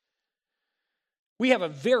We have a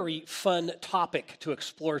very fun topic to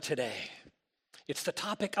explore today. It's the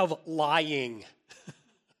topic of lying.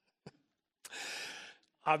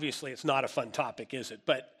 Obviously, it's not a fun topic, is it?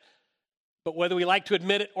 But whether we like to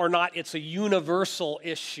admit it or not, it's a universal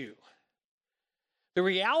issue. The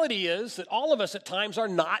reality is that all of us at times are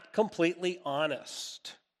not completely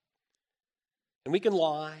honest. And we can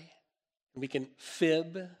lie, and we can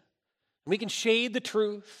fib, and we can shade the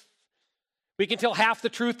truth. We can tell half the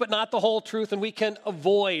truth but not the whole truth, and we can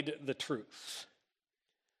avoid the truth.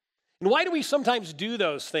 And why do we sometimes do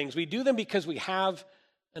those things? We do them because we have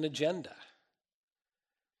an agenda.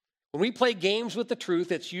 When we play games with the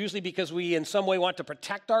truth, it's usually because we in some way want to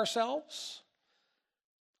protect ourselves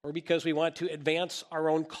or because we want to advance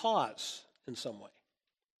our own cause in some way.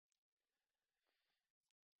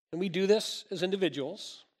 And we do this as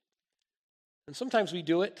individuals, and sometimes we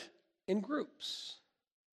do it in groups.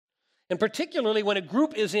 And particularly when a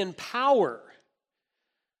group is in power,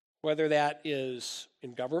 whether that is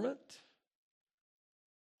in government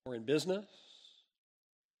or in business,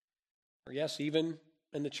 or yes, even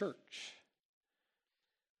in the church.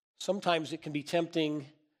 Sometimes it can be tempting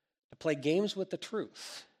to play games with the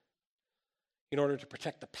truth in order to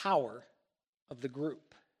protect the power of the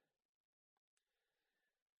group.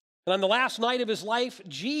 And on the last night of his life,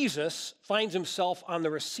 Jesus finds himself on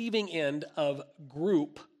the receiving end of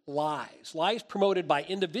group lies. Lies promoted by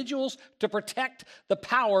individuals to protect the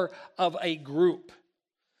power of a group.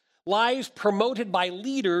 Lies promoted by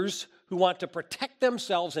leaders who want to protect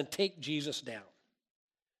themselves and take Jesus down.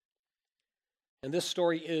 And this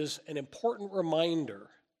story is an important reminder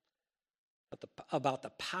about the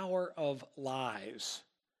power of lies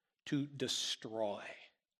to destroy.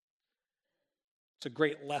 It's a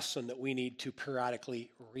great lesson that we need to periodically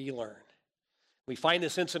relearn. We find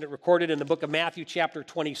this incident recorded in the book of Matthew, chapter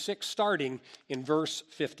 26, starting in verse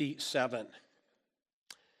 57.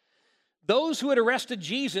 Those who had arrested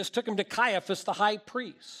Jesus took him to Caiaphas, the high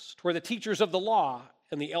priest, where the teachers of the law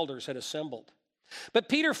and the elders had assembled. But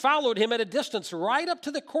Peter followed him at a distance right up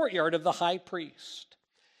to the courtyard of the high priest.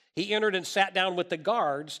 He entered and sat down with the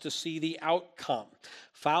guards to see the outcome.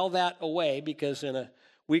 File that away because in a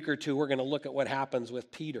week or two we're going to look at what happens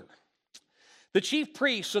with Peter. The chief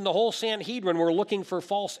priests and the whole Sanhedrin were looking for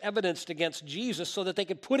false evidence against Jesus so that they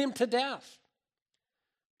could put him to death.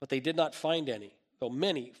 But they did not find any, though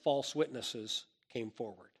many false witnesses came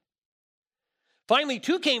forward. Finally,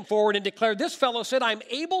 two came forward and declared, "This fellow said, I'm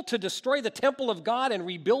able to destroy the temple of God and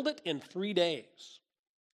rebuild it in 3 days."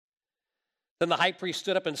 Then the high priest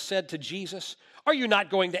stood up and said to Jesus, "Are you not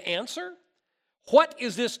going to answer? What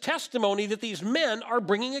is this testimony that these men are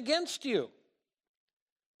bringing against you?"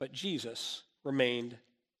 But Jesus remained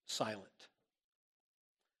silent.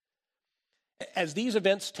 As these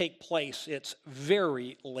events take place, it's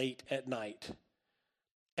very late at night,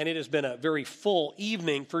 and it has been a very full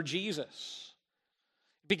evening for Jesus.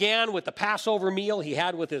 It began with the Passover meal he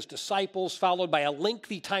had with his disciples, followed by a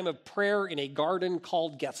lengthy time of prayer in a garden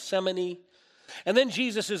called Gethsemane. And then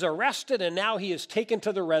Jesus is arrested, and now he is taken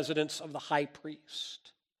to the residence of the high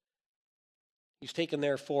priest. He's taken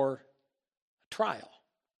there for a trial.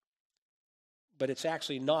 But it's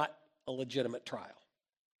actually not a legitimate trial.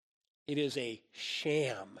 It is a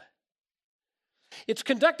sham. It's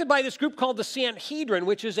conducted by this group called the Sanhedrin,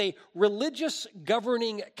 which is a religious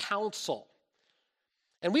governing council.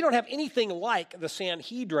 And we don't have anything like the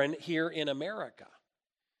Sanhedrin here in America.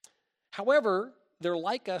 However, they're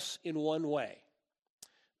like us in one way.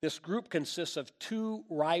 This group consists of two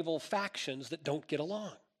rival factions that don't get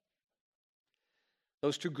along.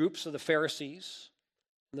 Those two groups are the Pharisees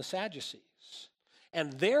and the Sadducees.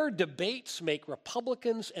 And their debates make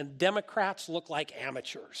Republicans and Democrats look like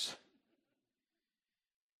amateurs.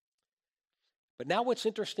 But now what's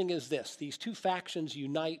interesting is this. These two factions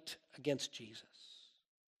unite against Jesus.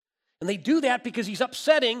 And they do that because he's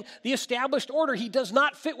upsetting the established order. He does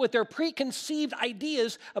not fit with their preconceived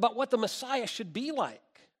ideas about what the Messiah should be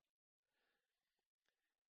like.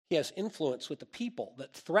 He has influence with the people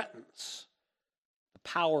that threatens the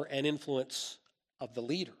power and influence of the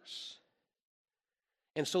leaders.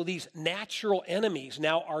 And so these natural enemies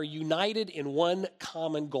now are united in one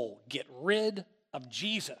common goal: get rid of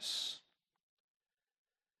Jesus.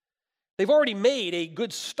 They've already made a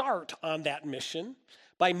good start on that mission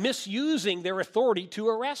by misusing their authority to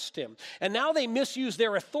arrest him. And now they misuse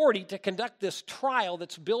their authority to conduct this trial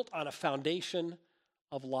that's built on a foundation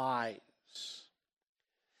of lies.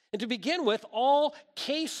 And to begin with, all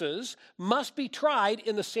cases must be tried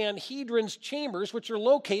in the Sanhedrin's chambers, which are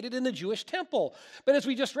located in the Jewish temple. But as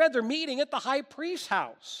we just read, they're meeting at the high priest's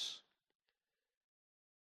house.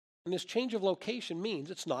 And this change of location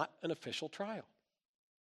means it's not an official trial.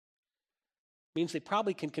 means they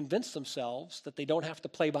probably can convince themselves that they don't have to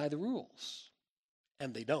play by the rules.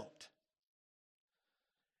 And they don't.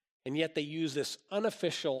 And yet they use this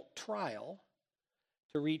unofficial trial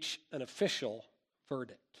to reach an official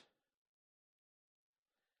verdict.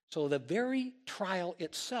 So the very trial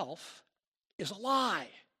itself is a lie.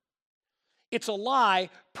 It's a lie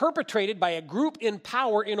perpetrated by a group in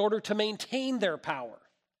power in order to maintain their power.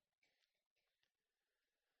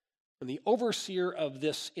 And the overseer of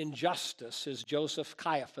this injustice is Joseph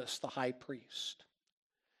Caiaphas, the high priest.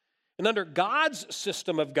 And under God's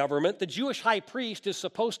system of government, the Jewish high priest is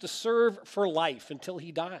supposed to serve for life until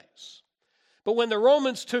he dies. But when the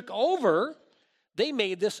Romans took over, they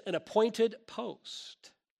made this an appointed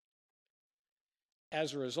post.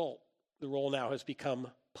 As a result, the role now has become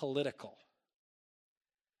political.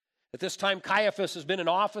 At this time, Caiaphas has been in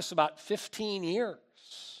office about 15 years,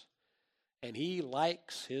 and he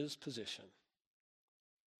likes his position.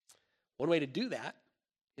 One way to do that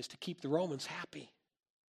is to keep the Romans happy.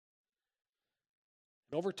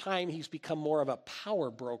 And over time, he's become more of a power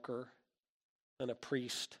broker than a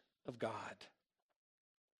priest of God.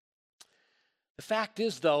 The fact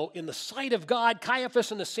is, though, in the sight of God,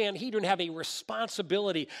 Caiaphas and the Sanhedrin have a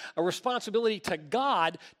responsibility to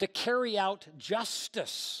God to carry out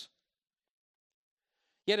justice.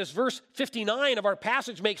 Yet as verse 59 of our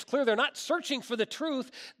passage makes clear, they're not searching for the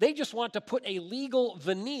truth. They just want to put a legal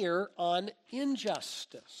veneer on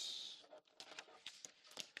injustice.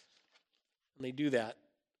 And they do that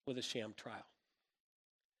with a sham trial.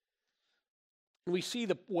 And we see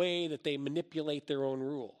the way that they manipulate their own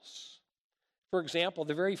rules. For example,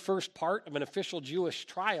 the very first part of an official Jewish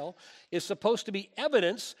trial is supposed to be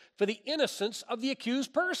evidence for the innocence of the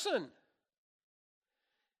accused person.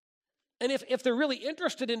 And if they're really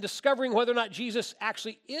interested in discovering whether or not Jesus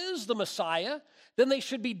actually is the Messiah, then they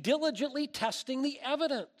should be diligently testing the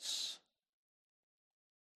evidence.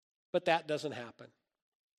 But that doesn't happen.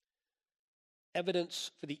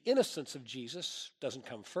 Evidence for the innocence of Jesus doesn't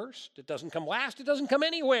come first, it doesn't come last, it doesn't come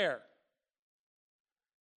anywhere.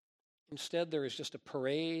 Instead, there is just a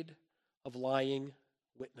parade of lying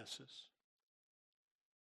witnesses.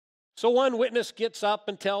 So one witness gets up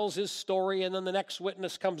and tells his story, and then the next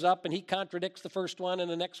witness comes up and he contradicts the first one, and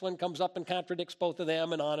the next one comes up and contradicts both of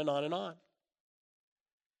them, and on and on and on.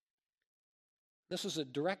 This is a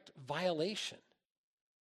direct violation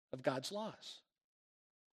of God's laws.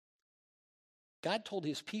 God told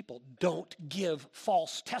his people, don't give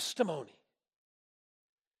false testimony.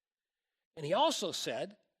 And he also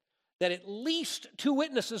said that at least two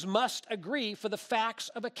witnesses must agree for the facts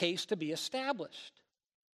of a case to be established.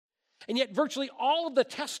 And yet virtually all of the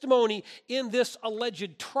testimony in this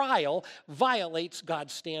alleged trial violates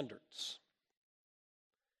God's standards.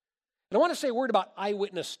 And I want to say a word about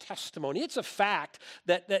eyewitness testimony. It's a fact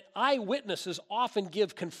that eyewitnesses often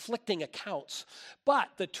give conflicting accounts, but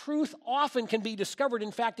the truth often can be discovered.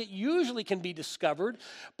 In fact, it usually can be discovered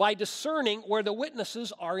by discerning where the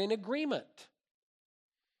witnesses are in agreement.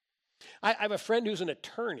 I have a friend who's an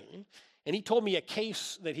attorney, and he told me a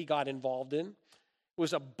case that he got involved in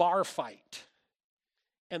was a bar fight,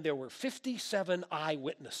 and there were 57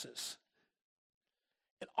 eyewitnesses,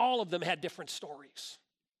 and all of them had different stories.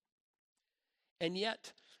 And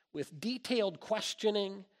yet, with detailed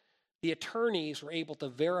questioning, the attorneys were able to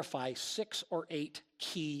verify 6 or 8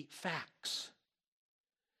 key facts.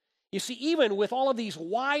 You see, even with all of these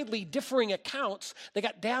widely differing accounts, they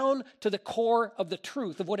got down to the core of the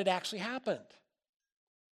truth of what had actually happened.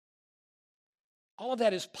 All of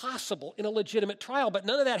that is possible in a legitimate trial, but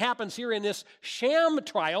none of that happens here in this sham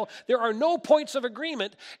trial. There are no points of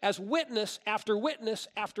agreement as witness after witness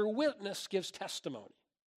after witness gives testimony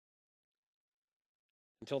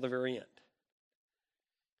until the very end.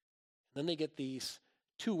 Then they get these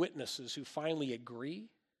two witnesses who finally agree,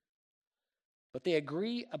 but they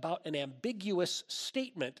agree about an ambiguous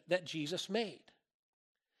statement that Jesus made.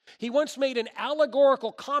 He once made an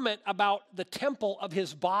allegorical comment about the temple of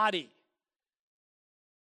his body.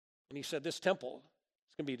 And he said, this temple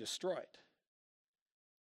is going to be destroyed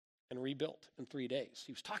and rebuilt in 3 days.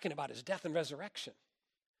 He was talking about his death and resurrection.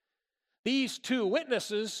 These two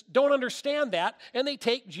witnesses don't understand that, and they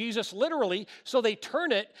take Jesus literally, so they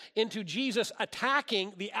turn it into Jesus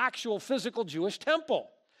attacking the actual physical Jewish temple,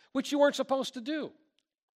 which you weren't supposed to do.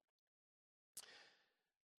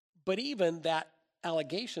 But even that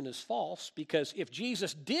allegation is false, because if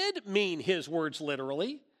Jesus did mean his words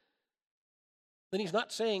literally, then he's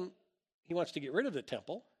not saying he wants to get rid of the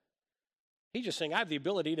temple. He's just saying, I have the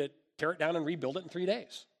ability to tear it down and rebuild it in 3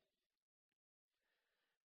 days.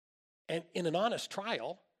 And in an honest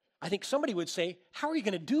trial, I think somebody would say, how are you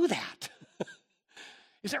going to do that?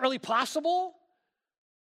 Is that really possible?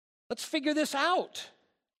 Let's figure this out.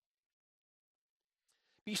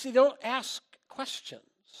 But you see, they don't ask questions.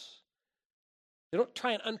 They don't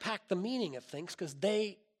try and unpack the meaning of things because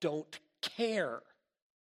they don't care.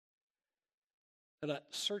 They're not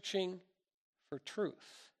searching for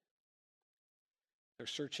truth. They're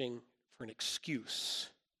searching for an excuse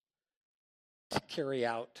to carry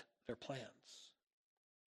out their plans.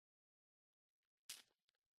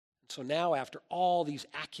 And so now, after all these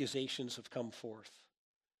accusations have come forth,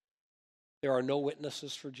 there are no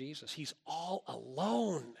witnesses for Jesus. He's all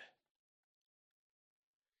alone.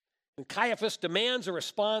 And Caiaphas demands a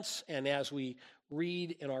response, and as we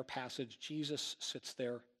read in our passage, Jesus sits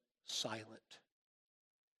there silent.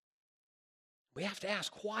 We have to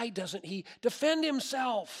ask, why doesn't he defend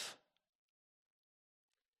himself?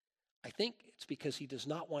 I think it's because he does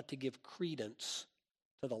not want to give credence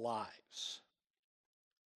to the lies.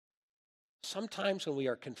 Sometimes when we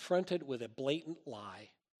are confronted with a blatant lie,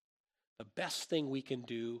 the best thing we can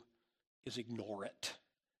do is ignore it.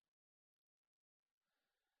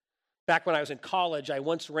 Back when I was in college, I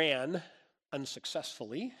once ran,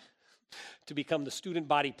 unsuccessfully, to become the student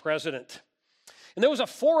body president. And there was a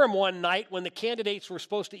forum one night when the candidates were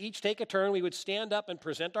supposed to each take a turn. We would stand up and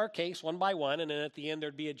present our case one by one, and then at the end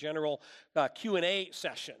there'd be a general Q&A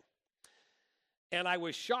session. And I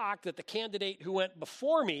was shocked that the candidate who went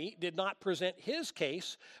before me did not present his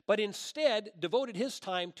case, but instead devoted his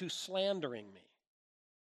time to slandering me.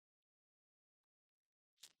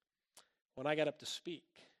 When I got up to speak,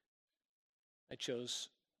 I chose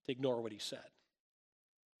to ignore what he said.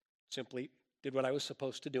 Simply did what I was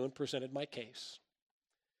supposed to do and presented my case.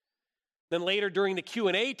 Then later during the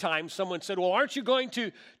Q&A time, someone said, well, aren't you going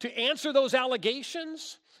to answer those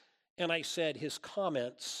allegations? And I said, his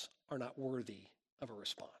comments are not worthy of a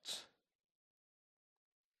response.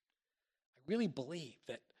 I really believe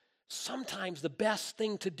that sometimes the best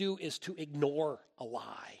thing to do is to ignore a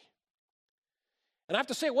lie. And I have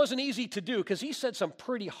to say it wasn't easy to do because he said some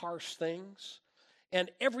pretty harsh things.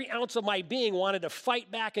 And every ounce of my being wanted to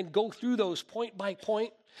fight back and go through those point by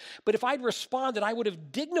point. But if I'd responded, I would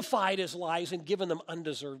have dignified his lies and given them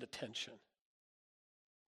undeserved attention.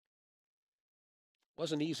 It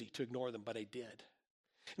wasn't easy to ignore them, but I did.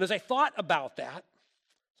 And as I thought about that,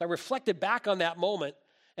 as I reflected back on that moment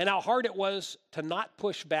and how hard it was to not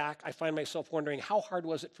push back, I find myself wondering, how hard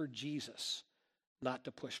was it for Jesus not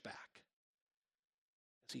to push back?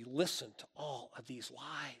 As he listened to all of these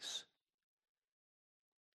lies.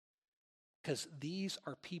 Because these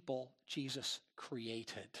are people Jesus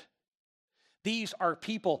created. These are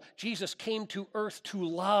people Jesus came to earth to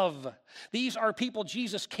love. These are people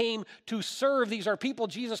Jesus came to serve. These are people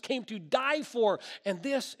Jesus came to die for. And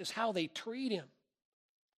this is how they treat him.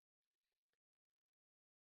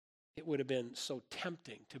 It would have been so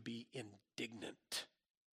tempting to be indignant.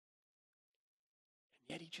 And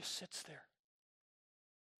yet he just sits there.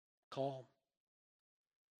 Calm.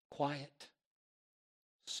 Quiet.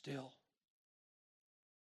 Still.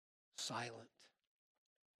 Silent.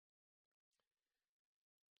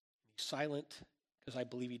 He's silent because I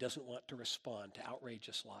believe he doesn't want to respond to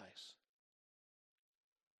outrageous lies.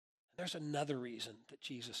 There's another reason that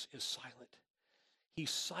Jesus is silent. He's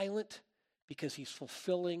silent because he's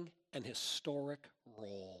fulfilling an historic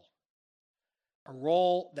role. A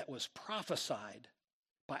role that was prophesied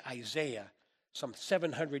by Isaiah some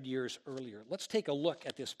 700 years earlier. Let's take a look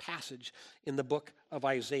at this passage in the book of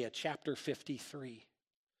Isaiah, chapter 53.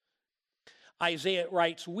 Isaiah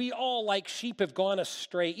writes, we all like sheep have gone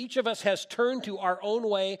astray. Each of us has turned to our own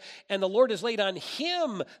way, and the Lord has laid on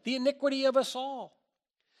him the iniquity of us all.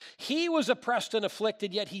 He was oppressed and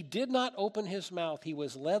afflicted, yet he did not open his mouth. He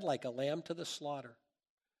was led like a lamb to the slaughter.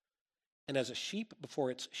 And as a sheep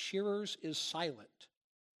before its shearers is silent,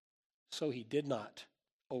 so he did not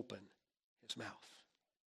open his mouth.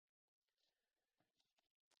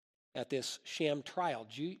 At this sham trial,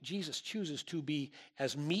 Jesus chooses to be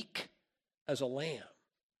as meek as a lamb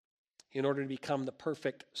in order to become the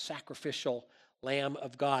perfect sacrificial Lamb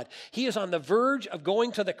of God. He is on the verge of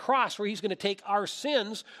going to the cross where he's going to take our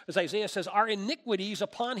sins, as Isaiah says, our iniquities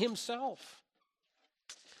upon himself.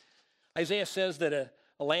 Isaiah says that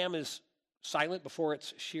a lamb is silent before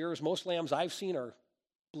its shearers. Most lambs I've seen are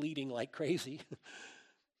bleeding like crazy,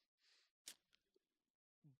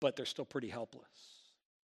 but they're still pretty helpless.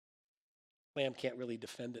 Lamb can't really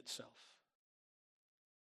defend itself.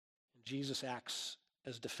 Jesus acts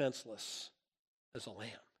as defenseless as a lamb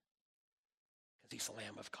because he's the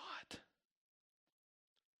Lamb of God.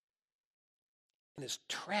 And as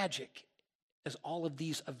tragic as all of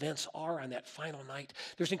these events are on that final night,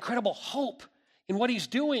 there's incredible hope in what he's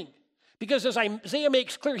doing Because as Isaiah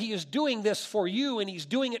makes clear, he is doing this for you, and he's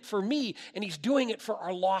doing it for me, and he's doing it for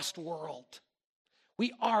our lost world.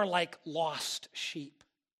 We are like lost sheep.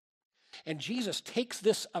 And Jesus takes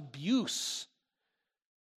this abuse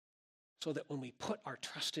so that when we put our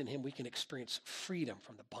trust in him, we can experience freedom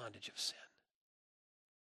from the bondage of sin.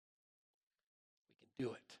 We can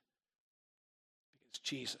do it because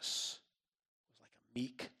Jesus was like a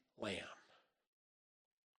meek lamb.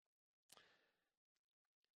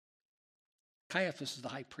 Caiaphas is the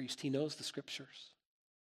high priest. He knows the scriptures.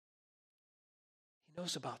 He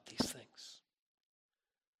knows about these things.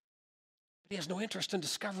 But he has no interest in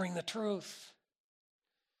discovering the truth.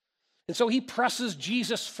 And so he presses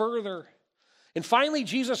Jesus further. And finally,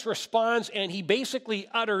 Jesus responds, and he basically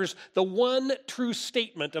utters the one true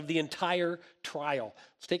statement of the entire trial.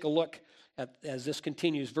 Let's take a look as this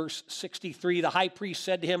continues. Verse 63, the high priest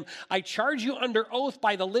said to him, I charge you under oath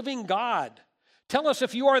by the living God. Tell us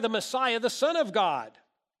if you are the Messiah, the Son of God.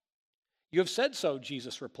 You have said so,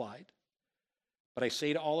 Jesus replied. But I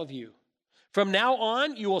say to all of you, from now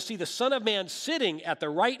on you will see the Son of Man sitting at the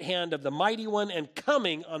right hand of the Mighty One and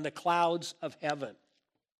coming on the clouds of heaven.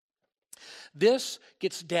 This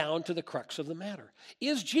gets down to the crux of the matter.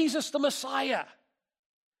 Is Jesus the Messiah?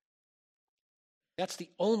 That's the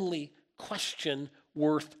only question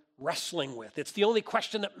worth wrestling with. It's the only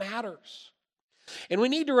question that matters. And we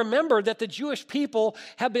need to remember that the Jewish people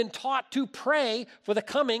have been taught to pray for the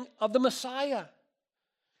coming of the Messiah.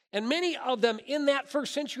 And many of them in that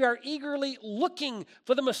first century are eagerly looking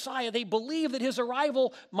for the Messiah. They believe that his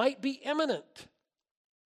arrival might be imminent.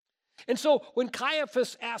 And so when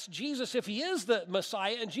Caiaphas asks Jesus if he is the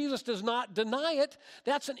Messiah and Jesus does not deny it,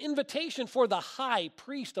 that's an invitation for the high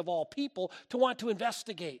priest of all people to want to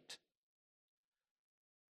investigate.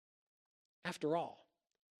 After all,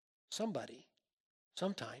 somebody,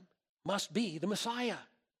 sometime, must be the Messiah.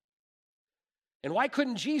 And why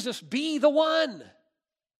couldn't Jesus be the one?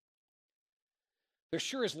 There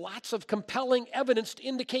sure is lots of compelling evidence to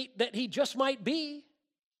indicate that he just might be.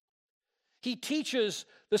 He teaches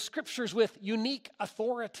the scriptures with unique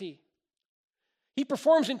authority. He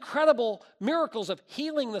performs incredible miracles of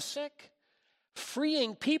healing the sick,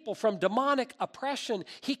 freeing people from demonic oppression.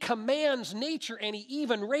 He commands nature, and he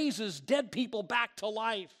even raises dead people back to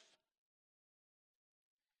life.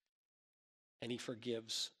 And he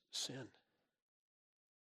forgives sin.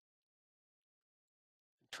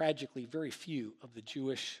 Tragically, very few of the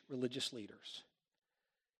Jewish religious leaders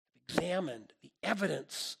examined the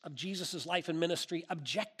evidence of Jesus' life and ministry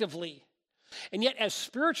objectively. And yet, as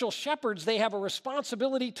spiritual shepherds, they have a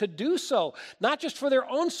responsibility to do so, not just for their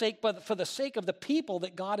own sake, but for the sake of the people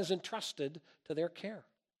that God has entrusted to their care.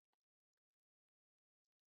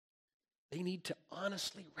 They need to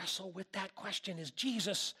honestly wrestle with that question. Is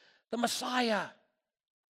Jesus the Messiah?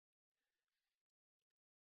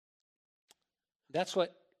 That's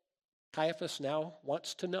what Caiaphas now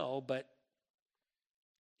wants to know, but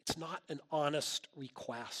it's not an honest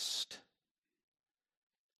request.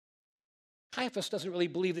 Caiaphas doesn't really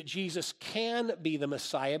believe that Jesus can be the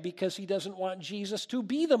Messiah because he doesn't want Jesus to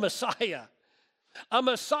be the Messiah. A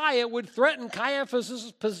Messiah would threaten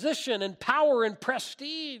Caiaphas' position and power and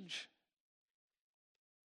prestige.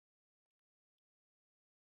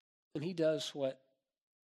 And he does what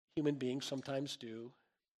human beings sometimes do,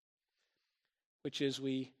 which is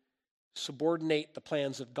we subordinate the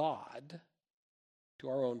plans of God to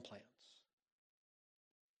our own plans.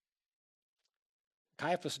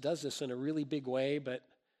 Caiaphas does this in a really big way, but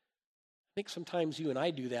I think sometimes you and I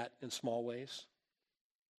do that in small ways.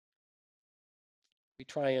 We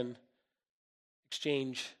try and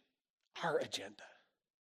exchange our agenda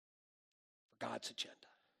for God's agenda.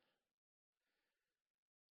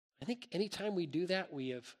 I think anytime we do that, we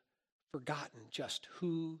have forgotten just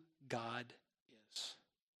who God is.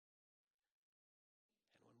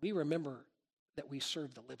 And when we remember that we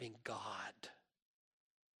serve the living God,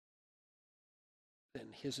 then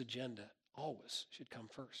his agenda always should come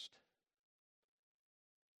first.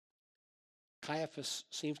 Caiaphas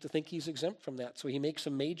seems to think he's exempt from that, so he makes a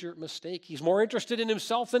major mistake. He's more interested in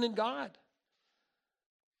himself than in God.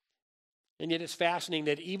 And yet it's fascinating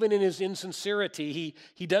that even in his insincerity,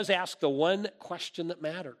 he does ask the one question that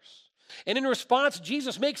matters. And in response,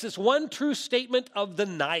 Jesus makes this one true statement of the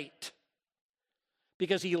night,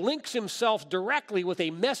 because he links himself directly with a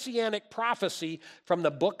messianic prophecy from the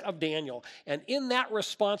book of Daniel. And in that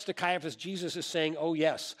response to Caiaphas, Jesus is saying, oh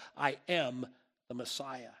yes, I am the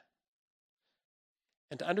Messiah.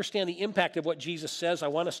 And to understand the impact of what Jesus says, I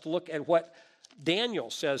want us to look at what Daniel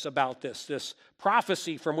says about this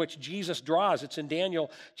prophecy from which Jesus draws. It's in Daniel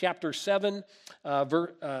chapter 7,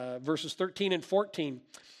 verses 13 and 14.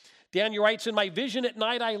 Daniel writes, in my vision at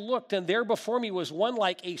night I looked, and there before me was one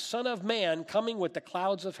like a son of man coming with the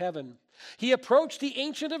clouds of heaven. He approached the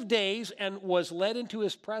Ancient of Days and was led into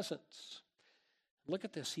his presence. Look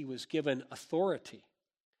at this. He was given authority,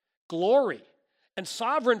 glory, and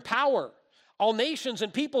sovereign power. All nations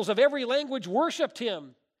and peoples of every language worshiped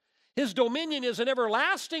him. His dominion is an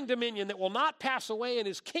everlasting dominion that will not pass away, and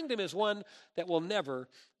his kingdom is one that will never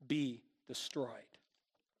be destroyed.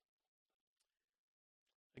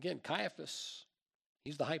 Again, Caiaphas,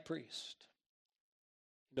 he's the high priest.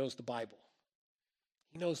 He knows the Bible.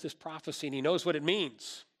 He knows this prophecy, and he knows what it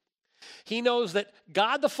means. He knows that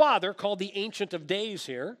God the Father, called the Ancient of Days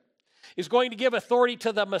here, is going to give authority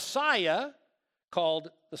to the Messiah, called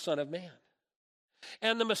the Son of Man.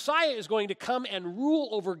 And the Messiah is going to come and rule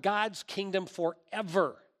over God's kingdom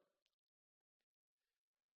forever.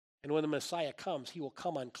 And when the Messiah comes, he will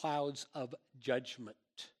come on clouds of judgment.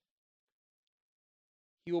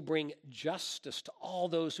 He will bring justice to all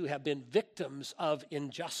those who have been victims of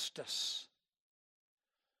injustice.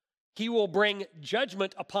 He will bring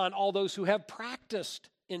judgment upon all those who have practiced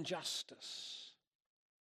injustice.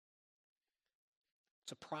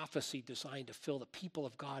 It's a prophecy designed to fill the people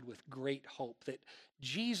of God with great hope that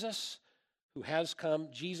Jesus, who has come,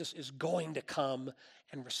 Jesus is going to come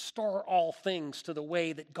and restore all things to the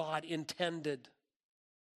way that God intended.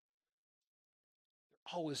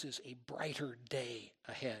 There always is a brighter day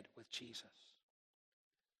ahead with Jesus.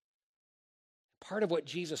 Part of what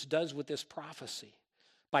Jesus does with this prophecy,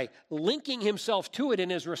 by linking himself to it in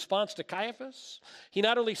his response to Caiaphas, he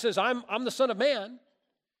not only says, I'm the Son of Man,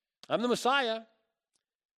 I'm the Messiah,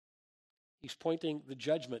 he's pointing the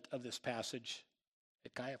judgment of this passage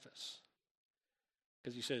at Caiaphas.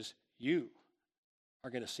 Because he says, you are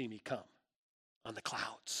going to see me come on the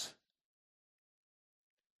clouds.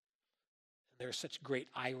 And there's such great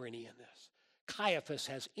irony in this. Caiaphas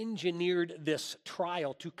has engineered this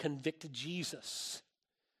trial to convict Jesus.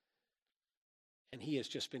 And he has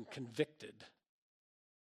just been convicted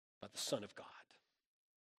by the Son of God.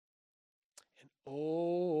 And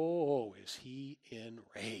oh, is he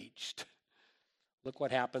enraged. Look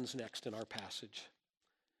what happens next in our passage.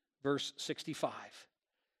 Verse 65.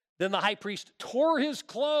 Then the high priest tore his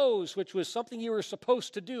clothes, which was something you were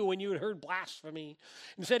supposed to do when you had heard blasphemy,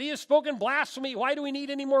 and said, he has spoken blasphemy. Why do we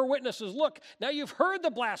need any more witnesses? Look, now you've heard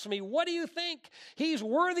the blasphemy. What do you think? He's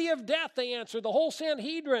worthy of death, they answered. The whole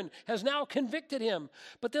Sanhedrin has now convicted him.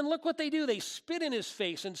 But then look what they do. They spit in his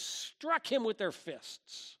face and struck him with their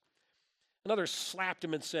fists. Another slapped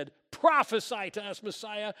him and said, prophesy to us,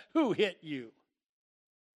 Messiah. Who hit you?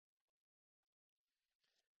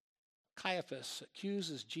 Caiaphas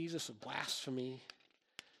accuses Jesus of blasphemy,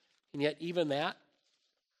 and yet even that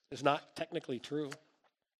is not technically true.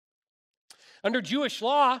 Under Jewish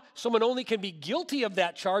law, someone only can be guilty of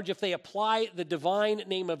that charge if they apply the divine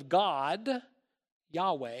name of God,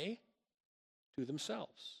 Yahweh, to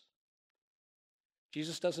themselves.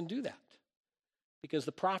 Jesus doesn't do that because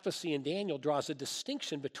the prophecy in Daniel draws a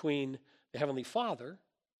distinction between the Heavenly Father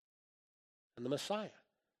and the Messiah.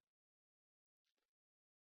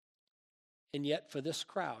 And yet, for this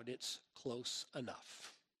crowd, it's close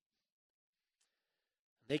enough.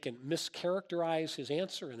 They can mischaracterize his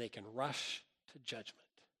answer and they can rush to judgment.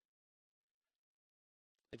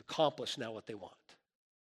 They've accomplished now what they want.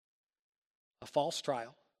 A false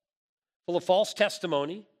trial, full of false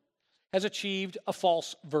testimony, has achieved a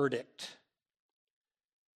false verdict.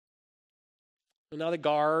 And now the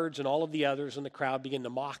guards and all of the others in the crowd begin to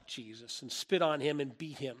mock Jesus and spit on him and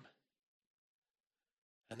beat him.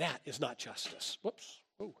 And that is not justice. Whoops.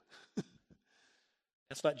 Whoa.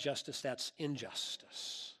 That's not justice, that's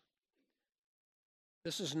injustice.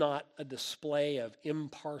 This is not a display of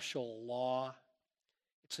impartial law.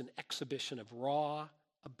 It's an exhibition of raw,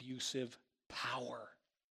 abusive power.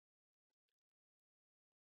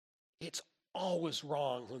 It's always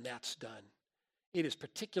wrong when that's done. It is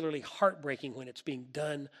particularly heartbreaking when it's being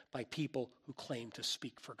done by people who claim to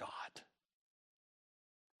speak for God.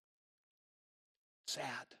 Sad.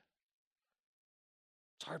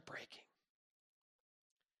 It's heartbreaking.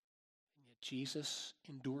 And yet Jesus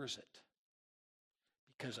endures it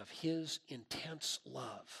because of his intense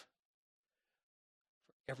love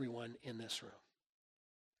for everyone in this room.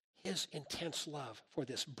 His intense love for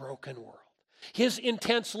this broken world. His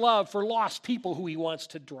intense love for lost people who he wants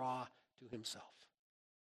to draw to himself.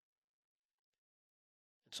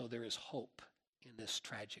 And so there is hope in this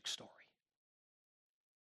tragic story.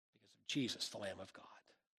 Jesus, the Lamb of God.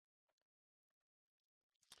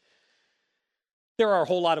 There are a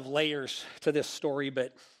whole lot of layers to this story,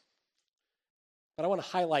 but I want to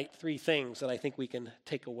highlight three things that I think we can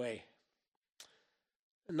take away.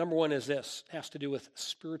 Number one is this, it has to do with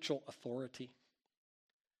spiritual authority.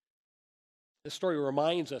 This story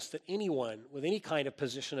reminds us that anyone with any kind of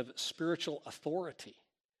position of spiritual authority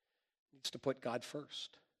needs to put God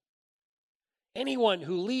first. Anyone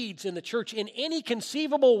who leads in the church in any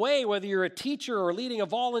conceivable way, whether you're a teacher or leading a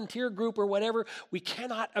volunteer group or whatever, we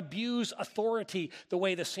cannot abuse authority the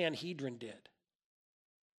way the Sanhedrin did.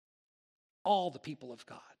 All the people of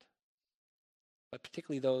God, but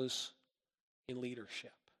particularly those in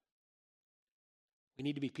leadership. We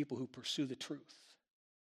need to be people who pursue the truth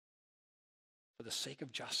for the sake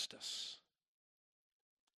of justice,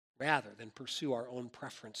 rather than pursue our own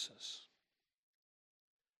preferences.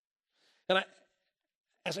 And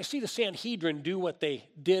as I see the Sanhedrin do what they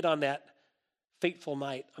did on that fateful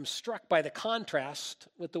night, I'm struck by the contrast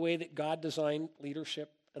with the way that God designed leadership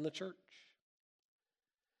in the church.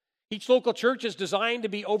 Each local church is designed to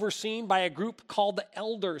be overseen by a group called the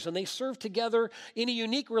elders, and they serve together in a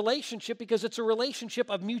unique relationship because it's a relationship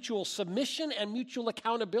of mutual submission and mutual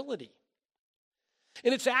accountability.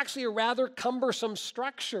 And it's actually a rather cumbersome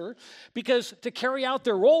structure because to carry out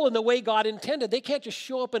their role in the way God intended, they can't just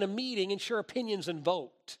show up in a meeting and share opinions and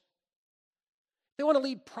vote. They want to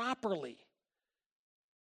lead properly.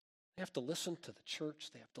 They have to listen to the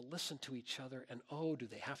church. They have to listen to each other. And oh, do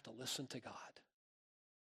they have to listen to God.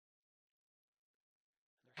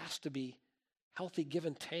 There has to be healthy give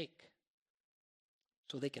and take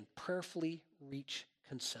so they can prayerfully reach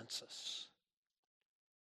consensus.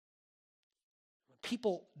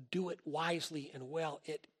 People do it wisely and well,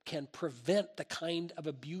 it can prevent the kind of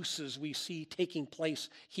abuses we see taking place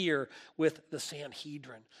here with the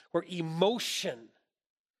Sanhedrin, where emotion,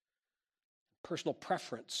 personal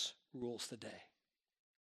preference rules the day.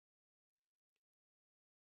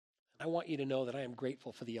 And I want you to know that I am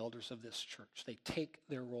grateful for the elders of this church. They take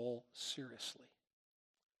their role seriously.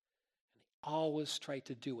 And they always try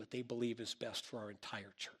to do what they believe is best for our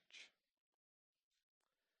entire church.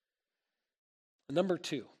 Number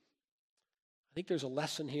two, I think there's a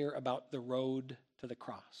lesson here about the road to the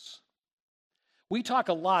cross. We talk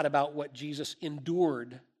a lot about what Jesus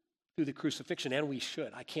endured through the crucifixion, and we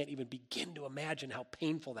should. I can't even begin to imagine how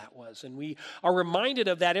painful that was. And we are reminded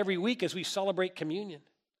of that every week as we celebrate communion.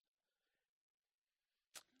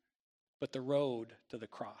 But the road to the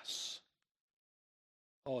cross,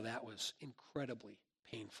 oh, that was incredibly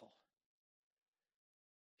painful.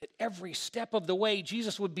 At every step of the way,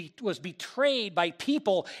 Jesus was betrayed by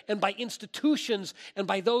people and by institutions and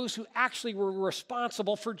by those who actually were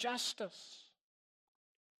responsible for justice.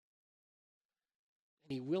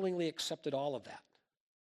 And he willingly accepted all of that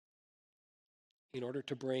in order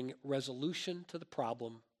to bring resolution to the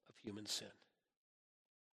problem of human sin.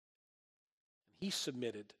 He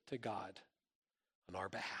submitted to God on our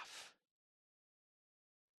behalf.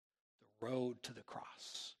 The road to the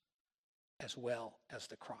cross, as well as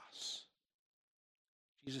the cross.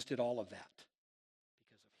 Jesus did all of that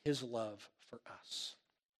because of his love for us.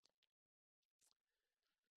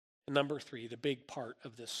 And number three, the big part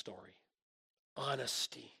of this story,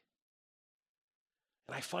 honesty.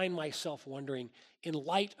 And I find myself wondering, in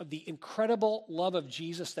light of the incredible love of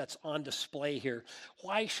Jesus that's on display here,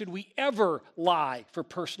 why should we ever lie for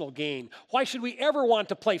personal gain? Why should we ever want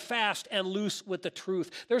to play fast and loose with the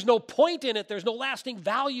truth? There's no point in it. There's no lasting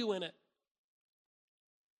value in it.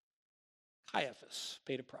 Caiaphas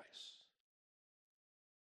paid a price.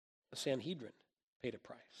 The Sanhedrin paid a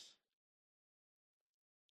price.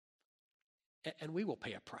 And we will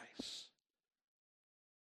pay a price.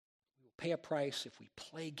 We will pay a price if we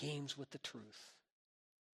play games with the truth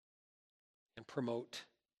and promote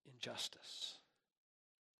injustice.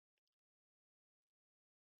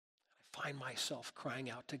 I find myself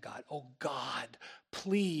crying out to God, oh God,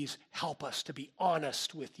 please help us to be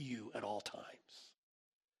honest with you at all times.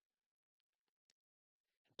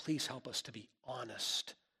 Please help us to be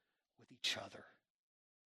honest with each other.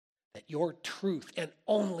 That your truth, and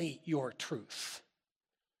only your truth,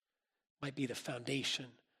 might be the foundation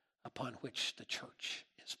upon which the church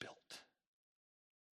is built.